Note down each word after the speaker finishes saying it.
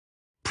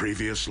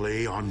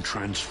Previously on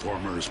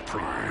Transformers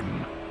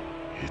Prime.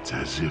 It's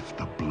as if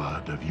the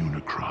blood of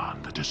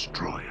Unicron, the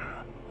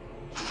Destroyer,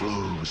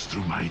 flows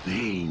through my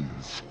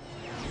veins.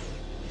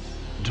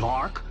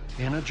 Dark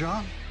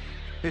Energon?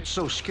 It's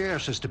so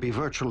scarce as to be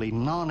virtually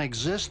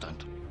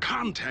non-existent.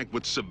 Contact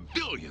with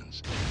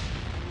civilians.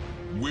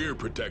 We're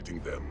protecting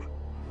them.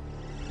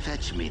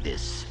 Fetch me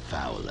this,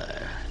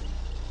 Fowler.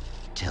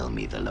 Tell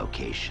me the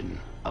location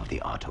of the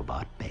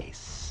Autobot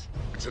base.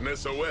 It's an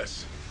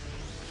SOS.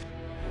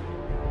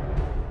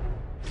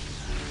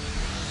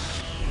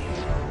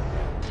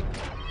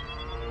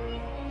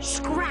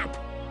 Scrap!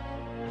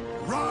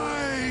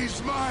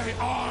 Rise, my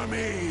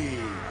army!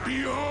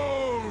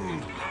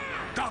 Behold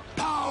the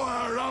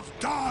power of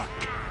Dark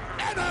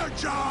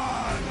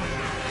Energon!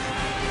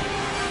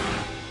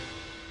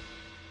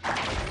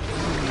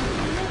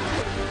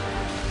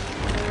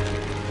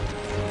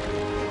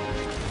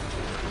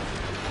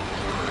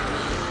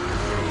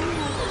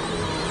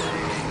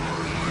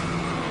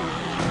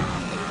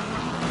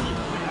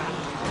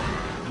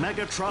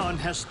 Megatron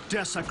has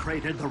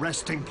desecrated the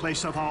resting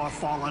place of our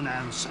fallen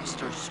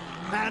ancestors,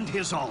 and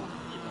his own.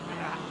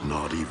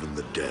 Not even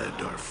the dead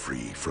are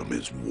free from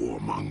his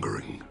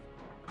warmongering.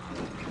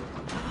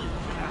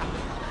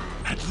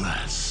 At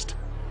last,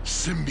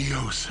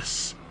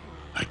 symbiosis.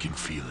 I can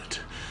feel it.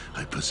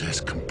 I possess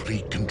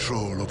complete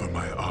control over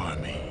my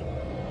army.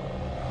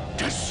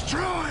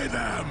 Destroy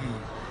them!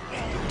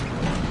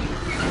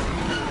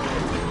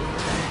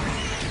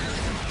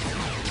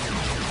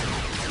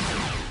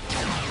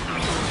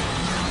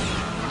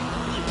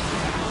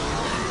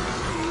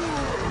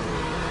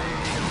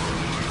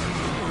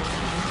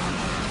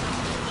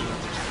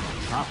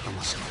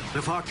 Optimus,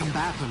 if our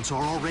combatants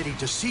are already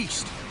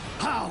deceased,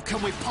 how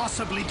can we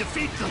possibly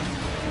defeat them?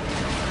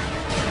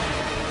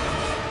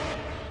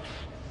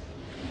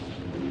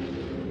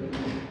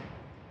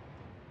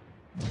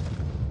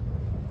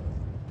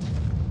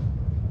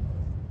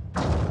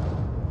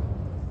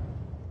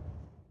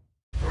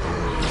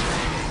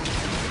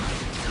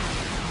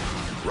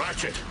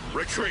 Ratchet,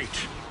 retreat!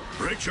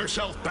 Bridge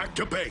yourself back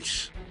to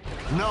base!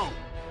 No,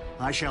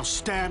 I shall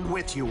stand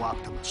with you,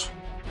 Optimus.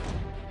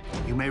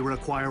 You may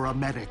require a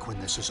medic when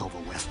this is over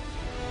with.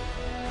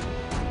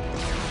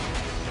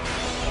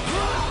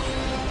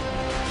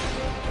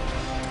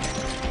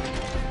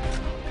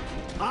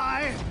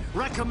 I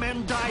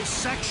recommend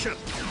dissection.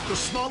 The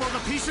smaller the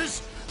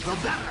pieces, the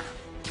better.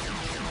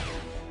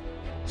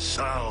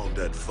 Sound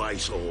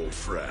advice, old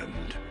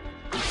friend.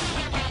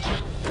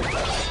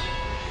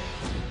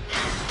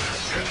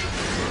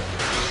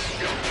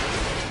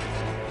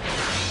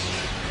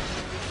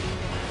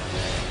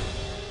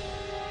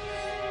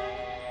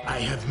 I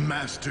have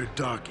mastered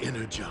Dark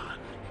Energon.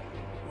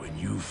 When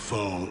you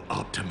fall,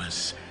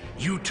 Optimus,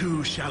 you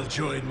too shall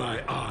join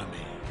my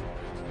army.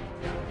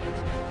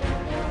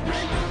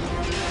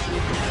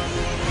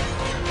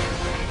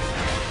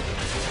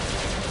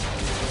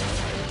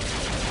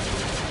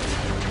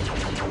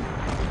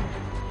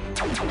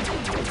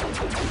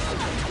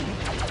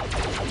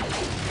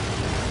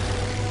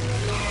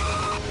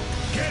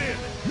 Get in,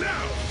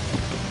 now!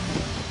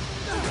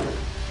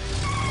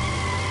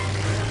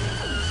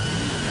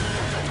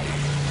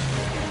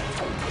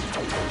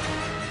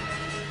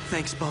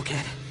 Thanks,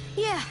 Bulkhead.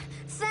 Yeah,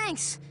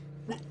 thanks.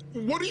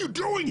 What are you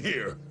doing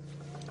here?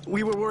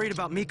 We were worried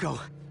about Miko.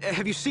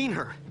 Have you seen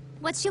her?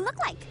 What's she look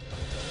like?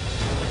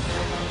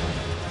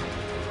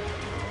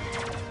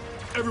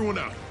 Everyone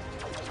out.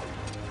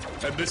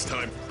 And this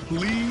time,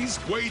 please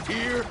wait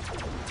here.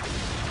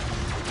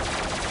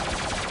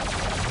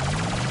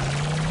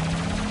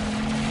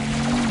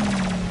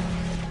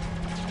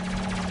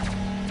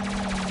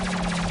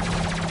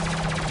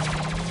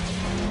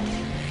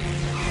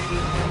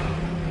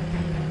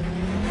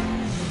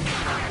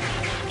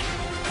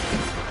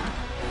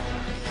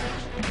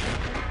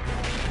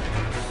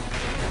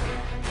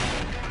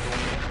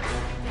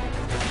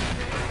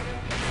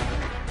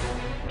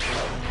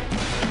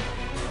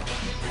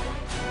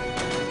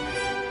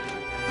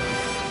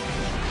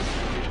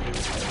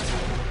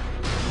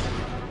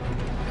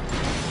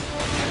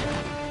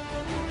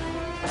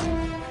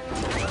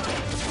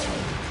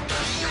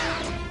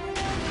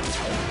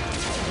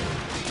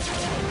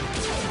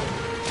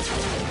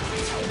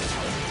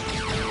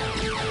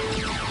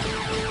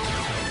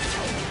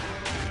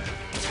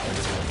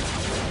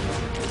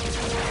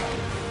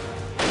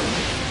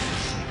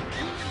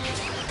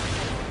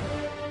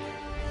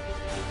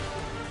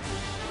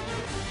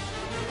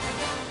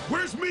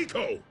 Where's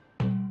Miko?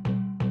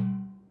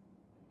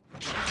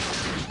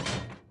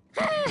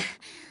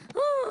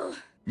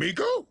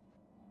 Miko?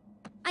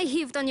 I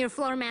heaved on your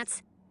floor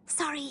mats.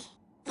 Sorry.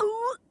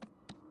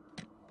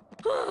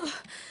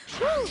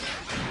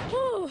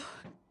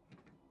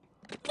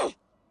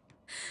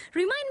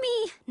 Remind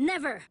me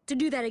never to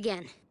do that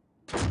again.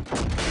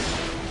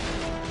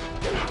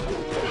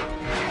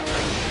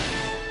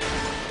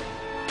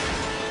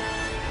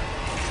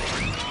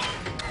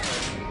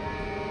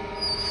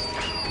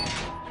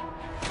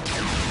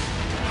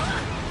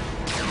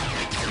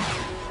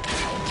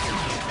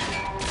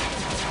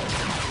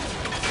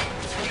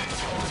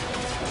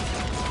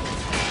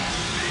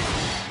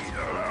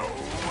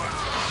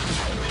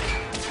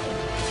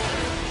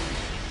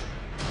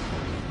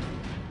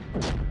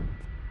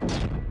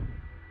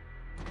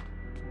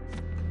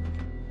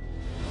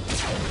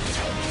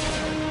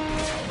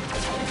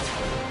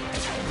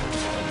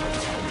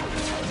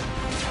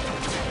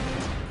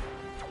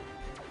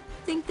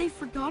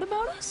 forgot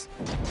about us?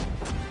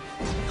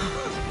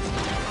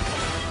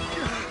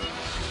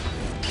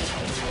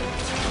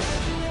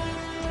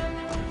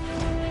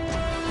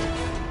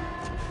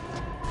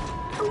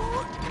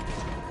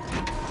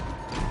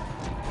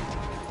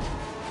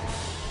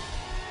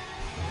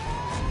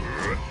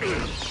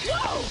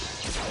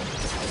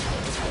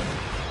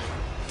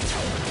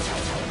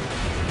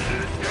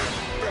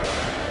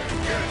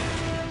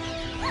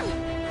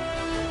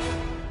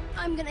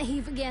 I'm gonna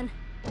heave again.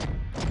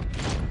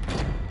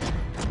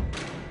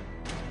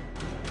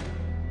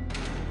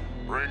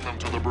 Bring them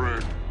to the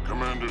brig.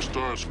 Commander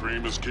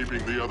Starscream is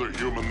keeping the other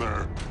human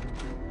there.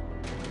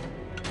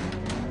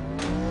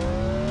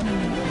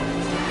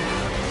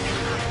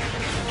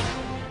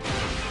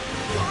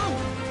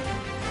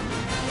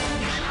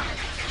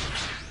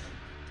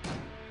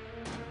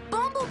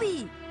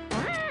 Bumblebee!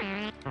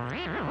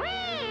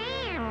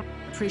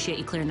 Appreciate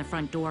you clearing the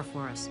front door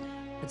for us.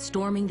 But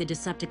storming the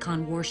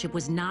Decepticon warship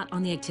was not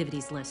on the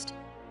activities list.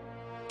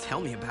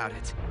 Tell me about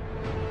it.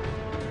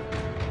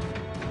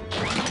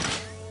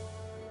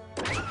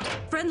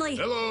 Friendly!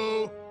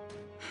 Hello?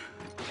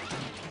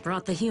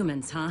 Brought the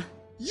humans, huh?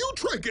 You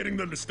try getting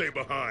them to stay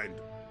behind.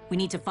 We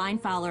need to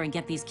find Fowler and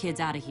get these kids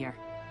out of here.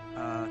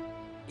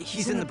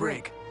 He's in the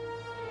brig.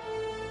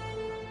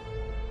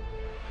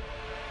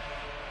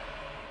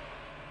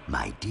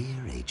 My dear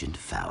Agent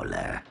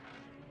Fowler,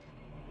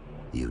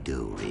 you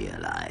do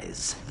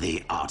realize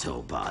the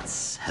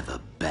Autobots have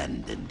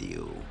abandoned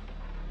you.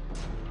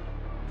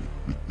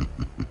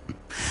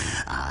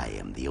 I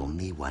am the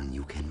only one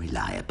you can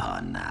rely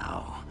upon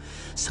now.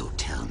 So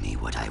tell me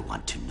what I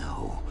want to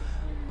know,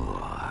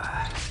 or...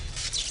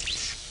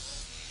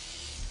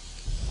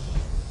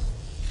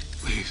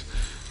 Please,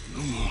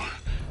 no more.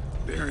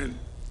 They're in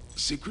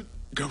secret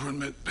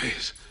government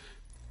base.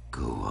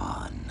 Go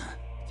on.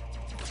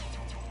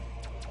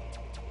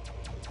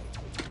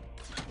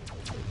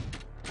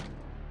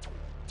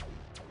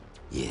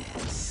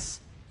 Yes.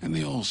 In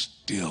the old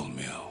steel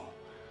mill.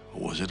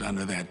 Or was it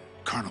under that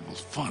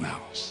carnival's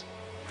funhouse?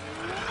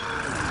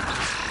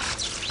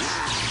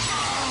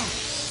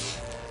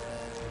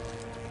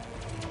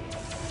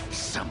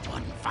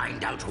 Someone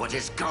find out what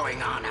is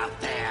going on out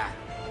there.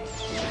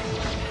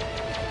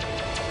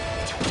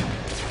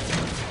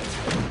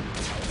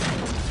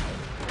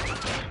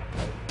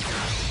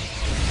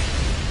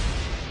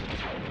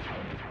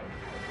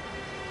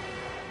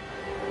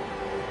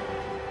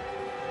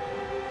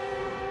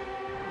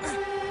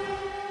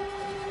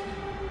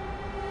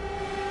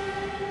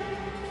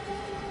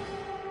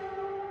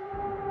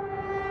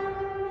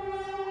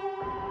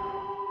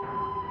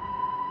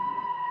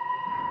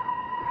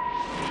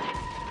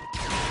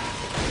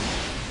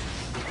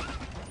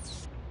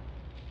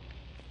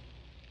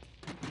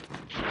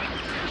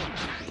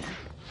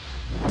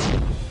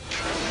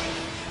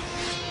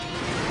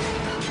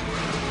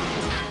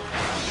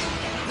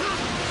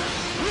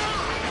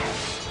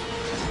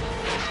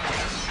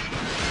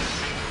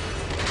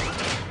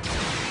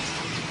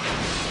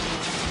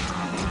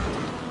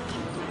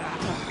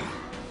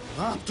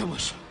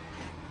 Optimus,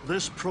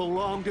 this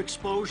prolonged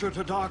exposure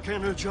to Dark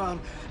Energon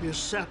is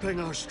sapping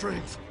our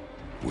strength.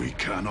 We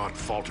cannot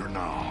falter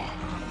now.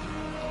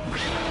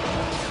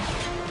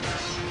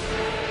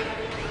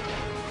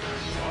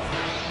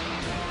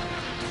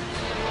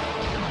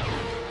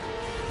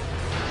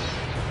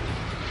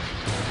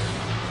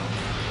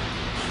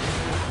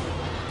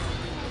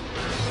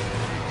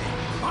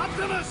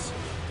 Optimus!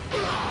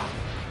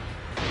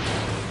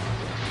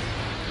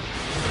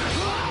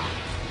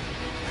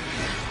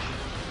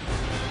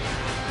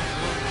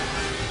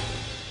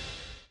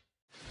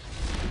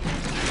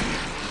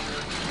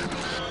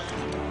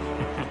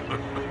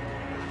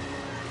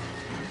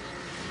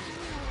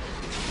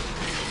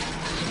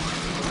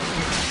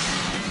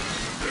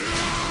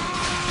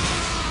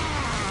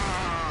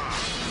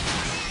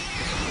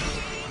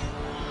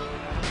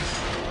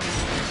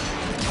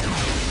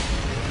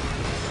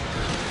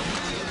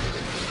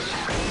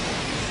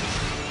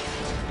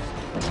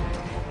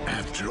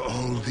 After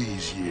all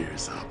these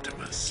years,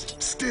 Optimus,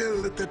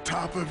 still at the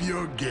top of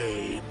your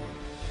game.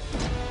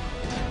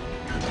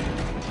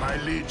 My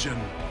Legion,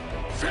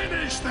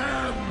 finish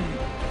them!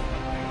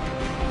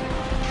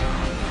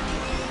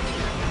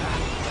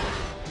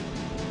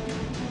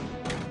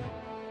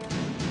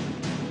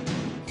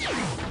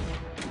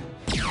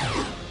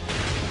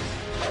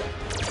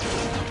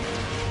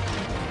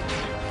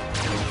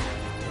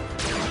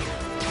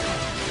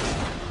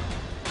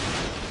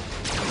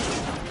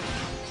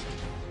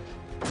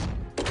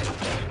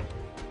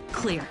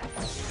 Clear.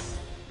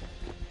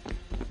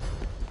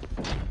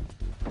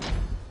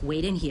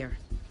 Wait in here.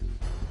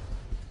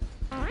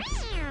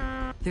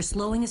 They're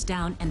slowing us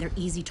down, and they're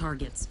easy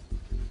targets.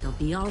 They'll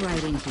be all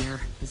right in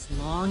here, as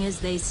long as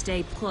they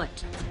stay put.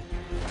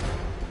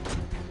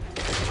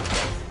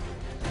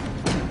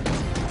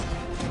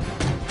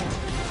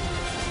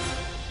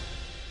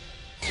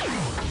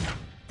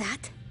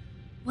 That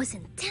was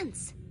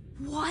intense.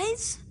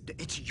 Was?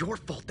 It's your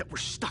fault that we're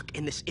stuck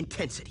in this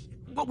intensity.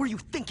 What were you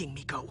thinking,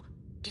 Miko?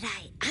 Did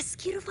I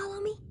ask you to follow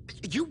me?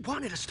 You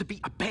wanted us to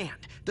be a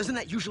band. Doesn't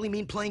that usually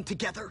mean playing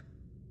together?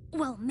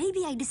 Well,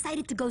 maybe I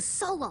decided to go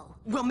solo.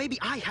 Well, maybe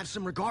I have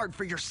some regard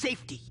for your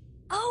safety.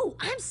 Oh,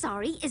 I'm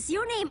sorry. Is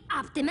your name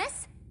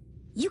Optimus?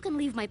 You can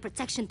leave my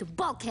protection to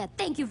Bulkhead.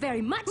 Thank you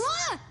very much.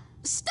 Ah!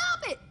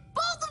 Stop it!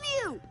 Both of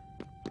you!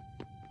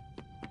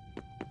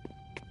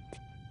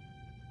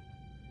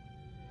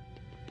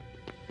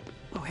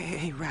 Oh,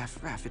 hey,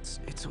 Raph,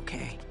 it's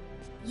okay.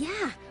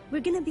 Yeah,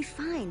 we're gonna be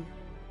fine.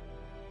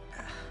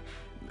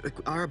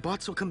 Our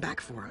bots will come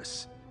back for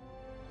us.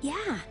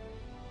 Yeah,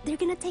 they're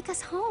gonna take us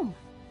home.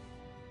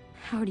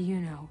 How do you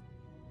know?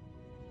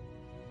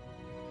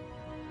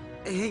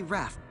 Hey,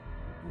 Raph,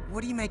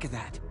 what do you make of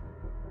that?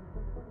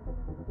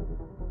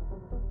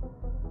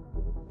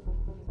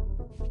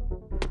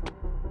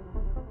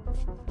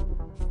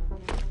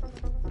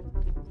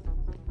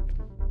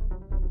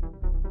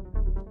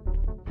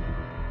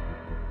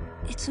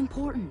 It's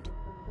important.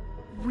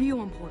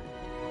 Real important.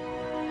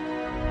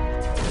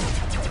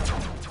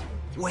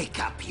 Wake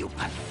up, you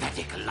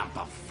pathetic lump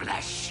of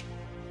flesh!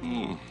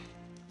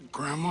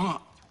 Grandma,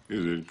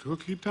 is it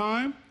cookie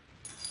time?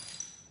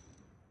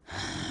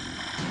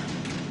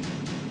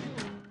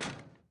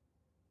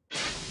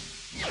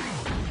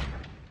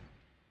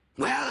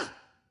 Well?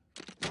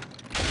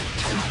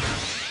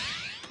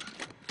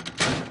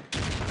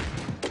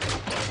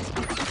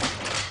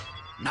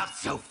 Not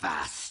so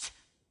fast.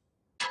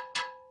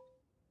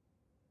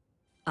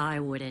 I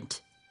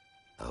wouldn't.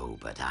 Oh,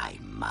 but I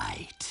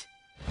might.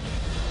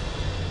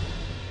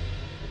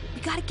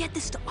 We gotta get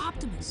this to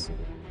Optimus.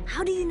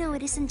 How do you know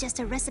it isn't just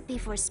a recipe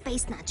for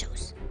space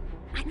nachos?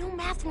 I know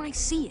math when I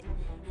see it,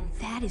 and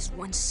that is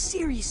one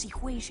serious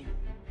equation.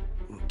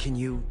 Can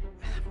you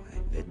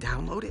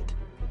download it?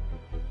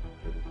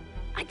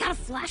 I got a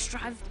flash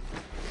drive.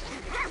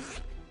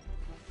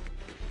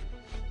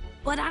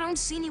 But I don't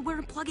see anywhere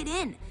to plug it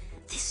in.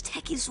 This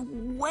tech is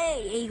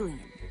way alien.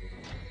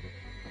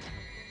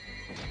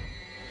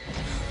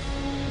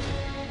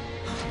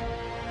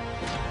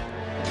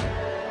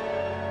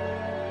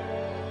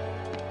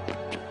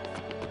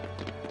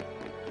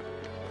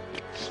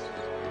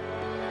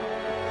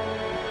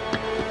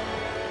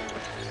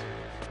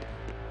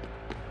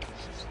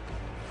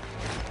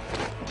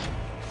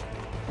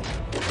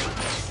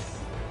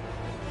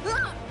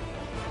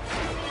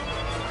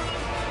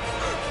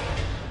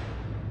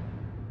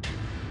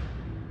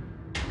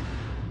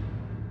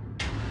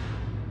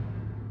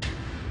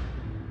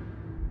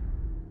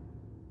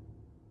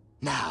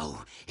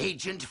 Now,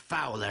 Agent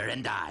Fowler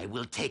and I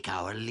will take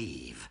our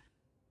leave.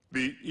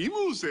 The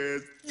evil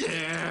says,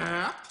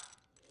 yeah.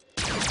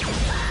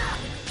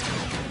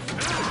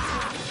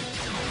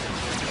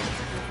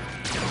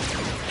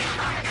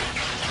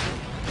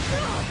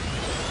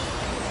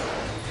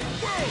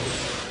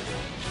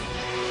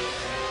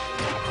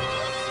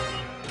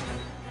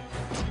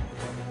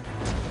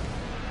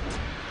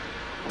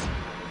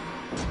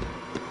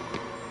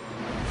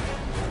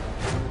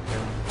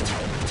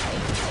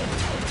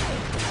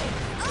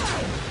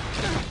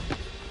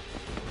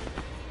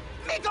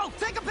 Miko,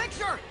 take a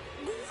picture!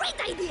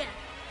 Great idea!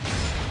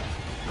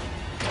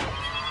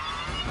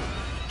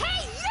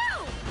 Hey,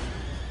 you!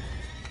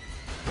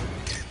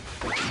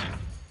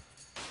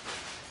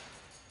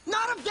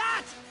 Not of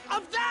that!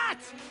 Of that!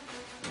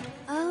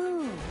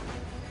 Oh.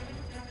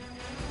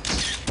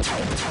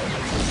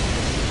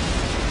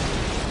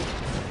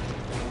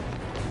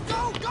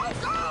 Go, go,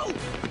 go!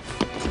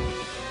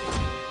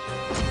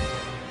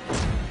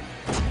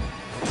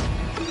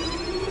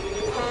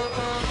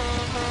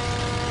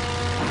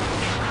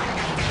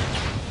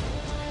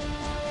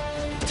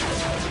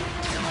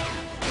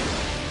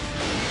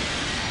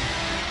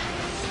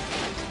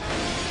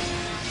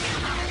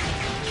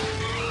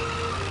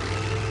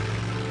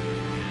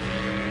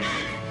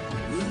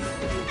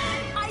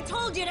 I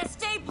told you to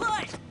stay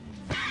put!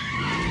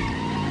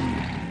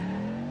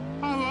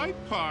 I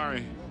like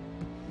pie.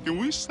 Can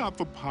we stop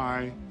for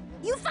pie?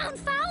 You found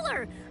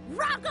Fowler!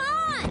 Rock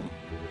on!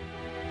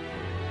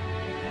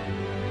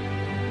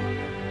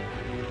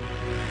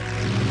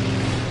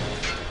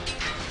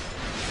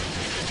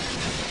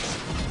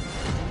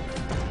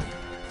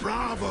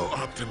 Bravo,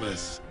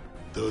 Optimus!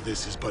 Though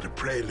this is but a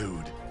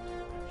prelude,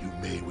 you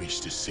may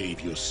wish to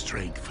save your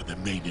strength for the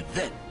main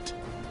event.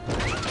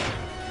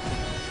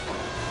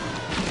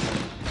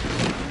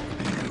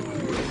 You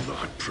will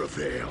not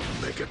prevail,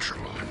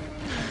 Megatron.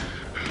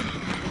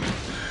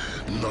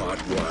 Not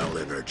while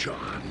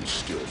Energon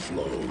still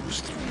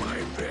flows through my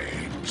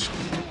veins.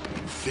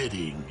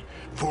 Fitting,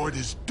 for it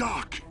is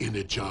Dark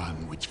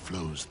Energon which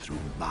flows through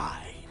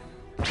mine.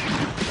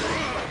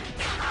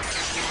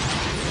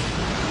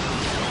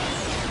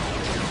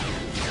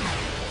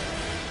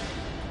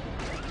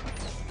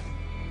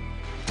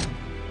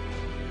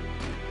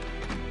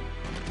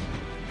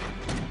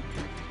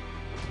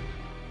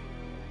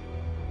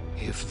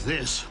 If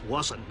this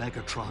wasn't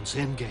Megatron's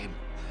endgame,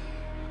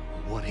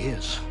 what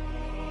is?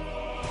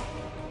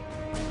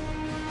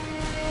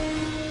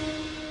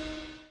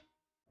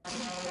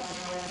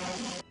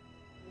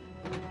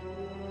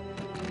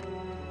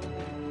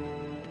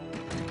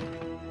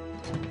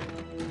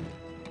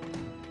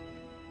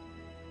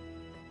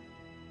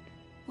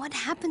 What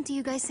happened to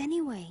you guys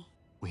anyway?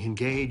 We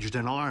engaged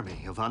an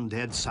army of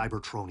undead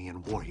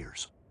Cybertronian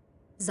warriors.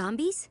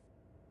 Zombies?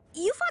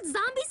 You fought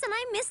zombies and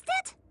I missed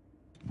it?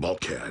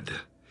 Bulkhead,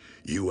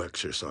 you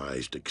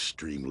exercised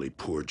extremely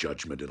poor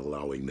judgment in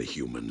allowing the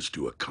humans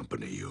to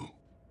accompany you.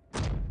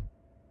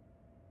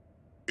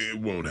 It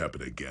won't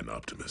happen again,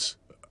 Optimus.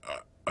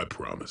 I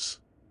promise.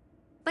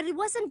 But it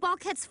wasn't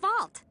Bulkhead's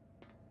fault.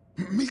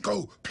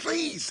 Miko,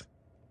 please!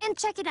 And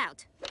check it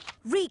out.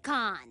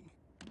 Recon.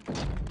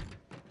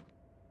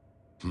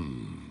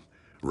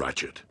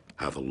 Ratchet,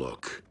 have a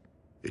look.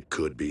 It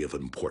could be of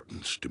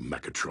importance to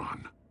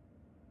Megatron.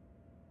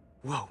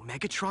 Whoa,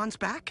 Megatron's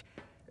back?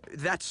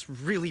 That's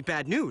really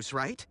bad news,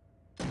 right?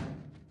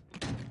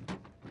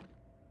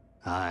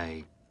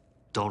 I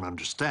don't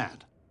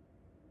understand.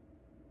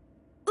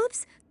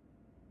 Oops.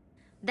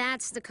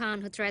 That's the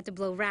con who tried to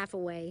blow Raph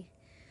away.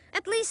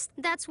 At least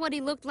that's what he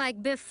looked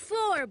like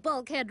before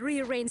Bulkhead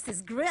rearranged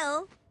his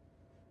grill.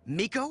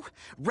 Miko,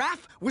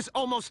 Raph was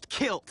almost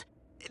killed.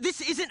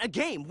 This isn't a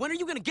game. When are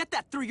you gonna get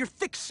that through your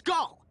thick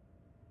skull?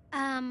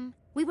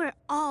 We were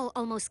all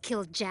almost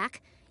killed,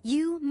 Jack.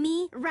 You,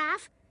 me,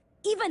 Raph,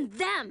 even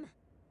them.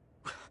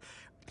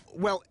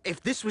 Well,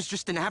 if this was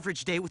just an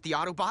average day with the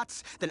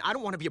Autobots, then I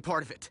don't want to be a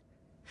part of it.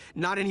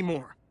 Not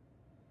anymore.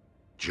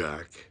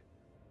 Jack,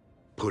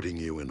 putting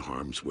you in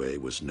harm's way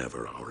was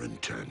never our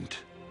intent.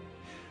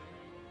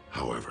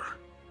 However,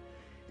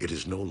 it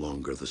is no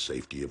longer the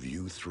safety of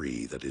you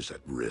three that is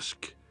at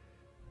risk,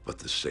 but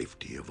the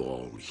safety of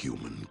all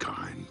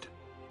humankind.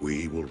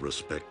 We will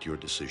respect your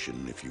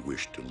decision if you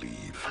wish to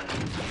leave.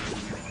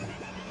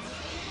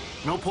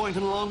 No point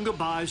in long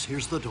goodbyes.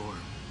 Here's the door.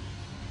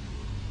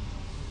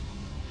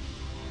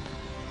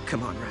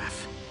 Come on,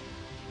 Raph.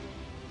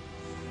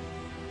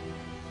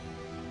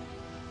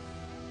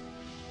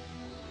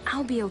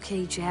 I'll be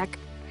okay, Jack.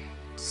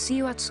 See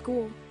you at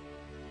school.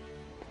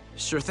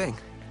 Sure thing.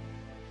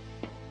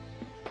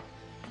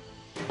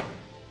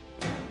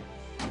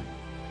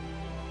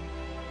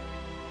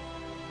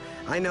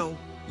 I know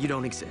you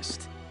don't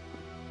exist.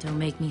 Don't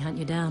make me hunt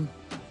you down.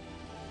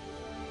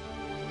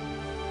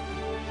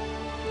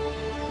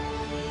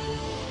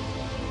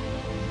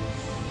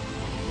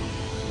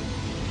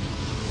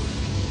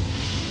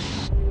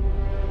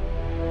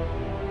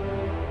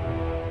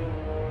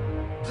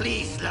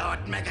 Please, Lord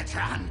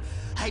Megatron.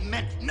 I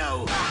meant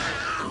no.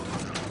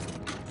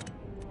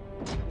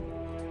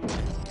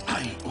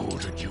 I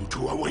ordered you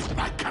to await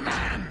my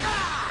command.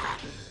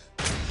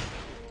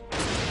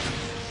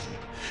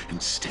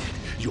 Instead,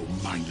 your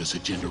mindless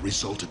agenda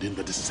resulted in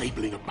the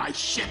disabling of my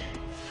ship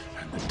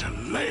and the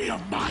delay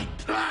of my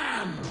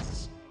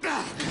plans.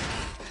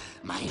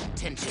 My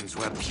intentions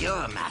were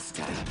pure,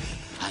 Master.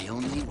 I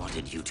only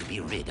wanted you to be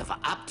rid of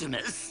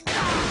Optimus.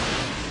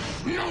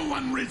 No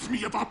one rids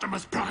me of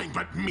Optimus Prime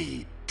but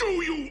me. Do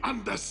you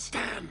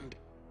understand?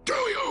 Do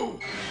you?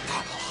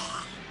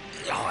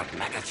 Lord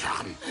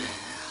Megatron,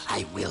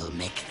 I will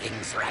make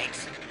things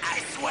right. I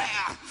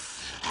swear.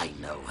 I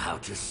know how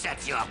to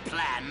set your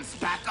plans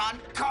back on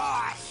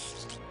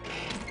course.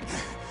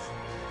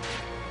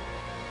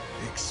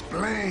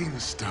 Explain,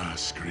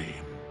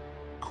 Starscream.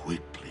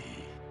 Quickly.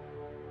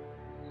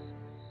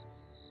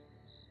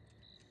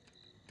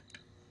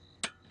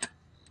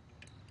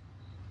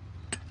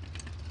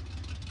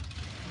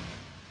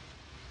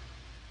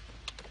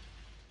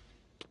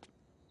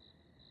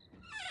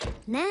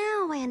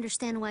 Now I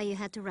understand why you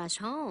had to rush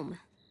home.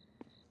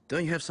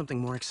 Don't you have something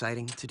more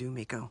exciting to do,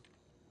 Miko?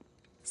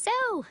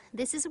 So,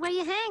 this is where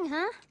you hang,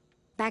 huh?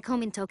 Back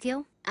home in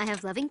Tokyo, I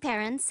have loving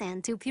parents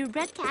and 2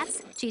 purebred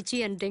cats,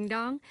 Chi-Chi and Ding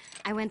Dong.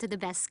 I went to the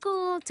best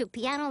school, took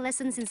piano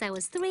lessons since I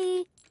was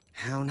 3.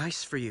 How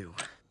nice for you.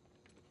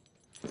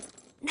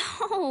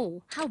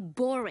 No, how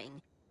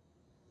boring.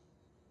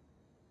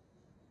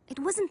 It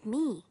wasn't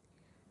me.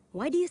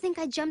 Why do you think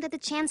I jumped at the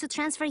chance to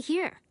transfer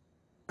here?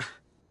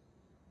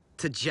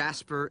 To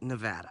Jasper,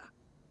 Nevada.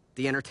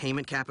 The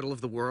entertainment capital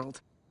of the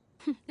world.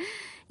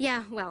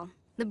 Yeah, well,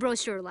 the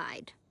brochure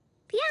lied.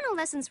 Piano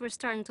lessons were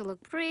starting to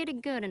look pretty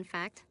good, in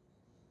fact.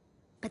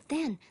 But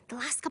then, the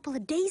last couple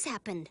of days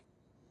happened.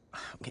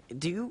 Okay,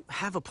 do you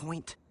have a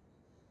point?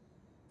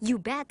 You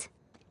bet.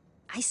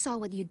 I saw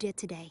what you did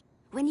today.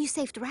 When you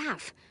saved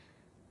Raph.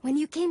 When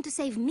you came to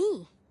save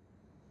me.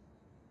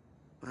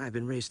 I've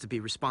been raised to be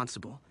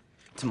responsible.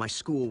 To my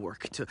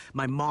schoolwork, to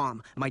my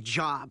mom, my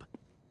job.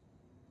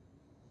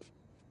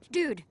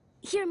 Dude,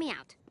 hear me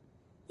out.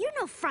 You're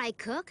no fry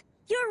cook.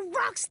 You're a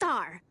rock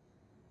star.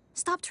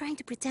 Stop trying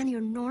to pretend you're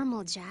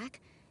normal,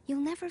 Jack.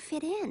 You'll never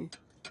fit in.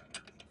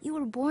 You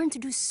were born to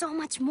do so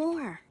much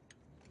more.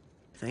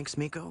 Thanks,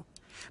 Miko.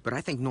 But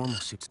I think normal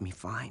suits me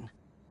fine.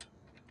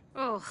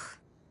 Ugh.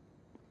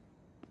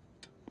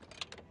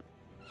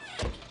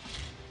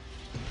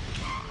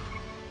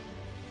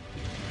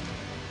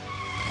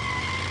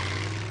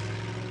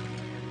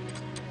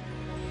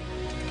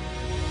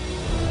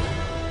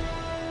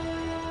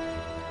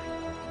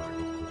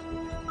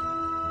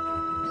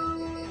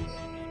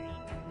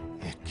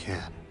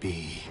 Can't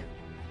be.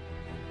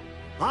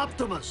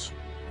 Optimus!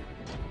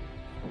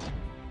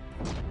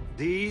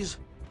 These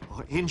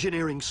Or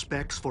engineering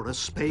specs for a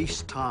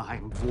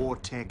space-time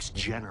vortex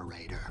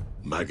generator.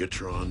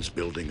 Megatron's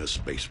building a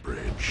space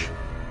bridge,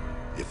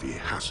 if he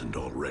hasn't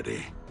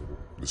already.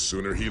 The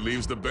sooner he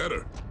leaves, the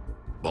better.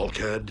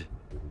 Bulkhead,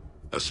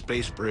 a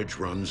space bridge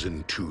runs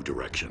in two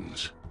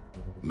directions.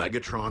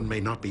 Megatron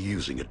may not be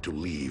using it to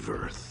leave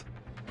Earth,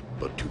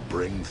 but to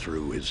bring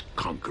through his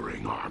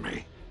conquering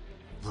army.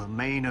 The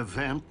main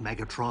event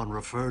Megatron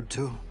referred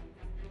to?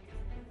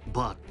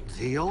 But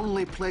the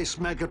only place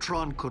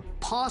Megatron could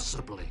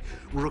possibly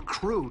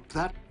recruit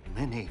that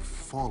many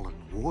fallen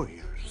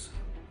warriors.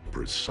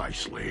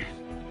 Precisely.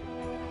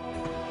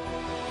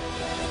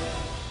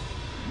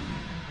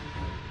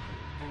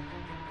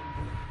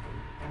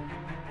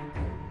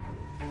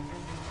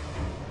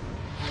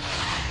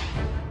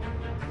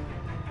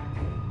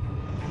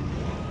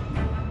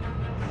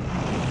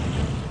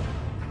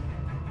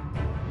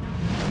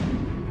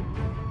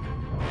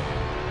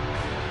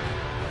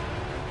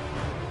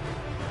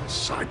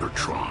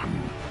 Cybertron.